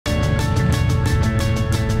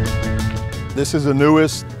This is the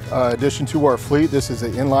newest addition to our fleet. This is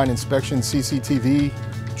an inline inspection CCTV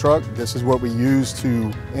truck. This is what we use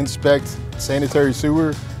to inspect sanitary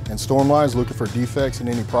sewer and storm lines, looking for defects and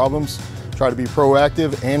any problems. Try to be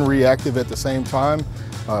proactive and reactive at the same time.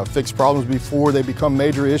 Fix problems before they become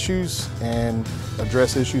major issues and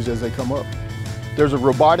address issues as they come up. There's a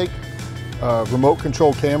robotic remote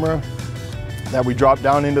control camera that we drop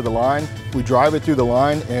down into the line. We drive it through the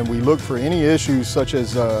line and we look for any issues such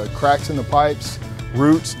as cracks in the pipes,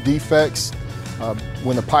 roots, defects.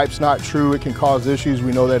 When the pipe's not true, it can cause issues.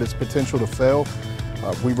 We know that it's potential to fail.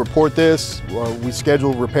 We report this, we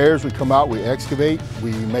schedule repairs, we come out, we excavate,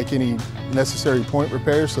 we make any necessary point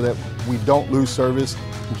repairs so that we don't lose service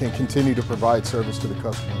and can continue to provide service to the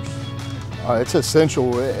customers. It's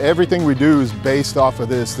essential. Everything we do is based off of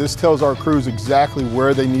this. This tells our crews exactly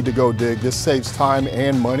where they need to go dig. This saves time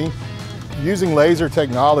and money. Using laser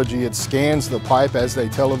technology, it scans the pipe as they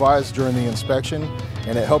televise during the inspection,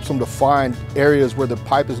 and it helps them to find areas where the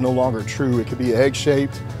pipe is no longer true. It could be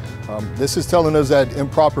egg-shaped. This is telling us that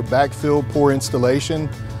improper backfill, poor installation,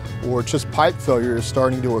 or just pipe failure is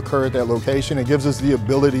starting to occur at that location. It gives us the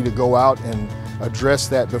ability to go out and address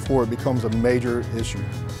that before it becomes a major issue.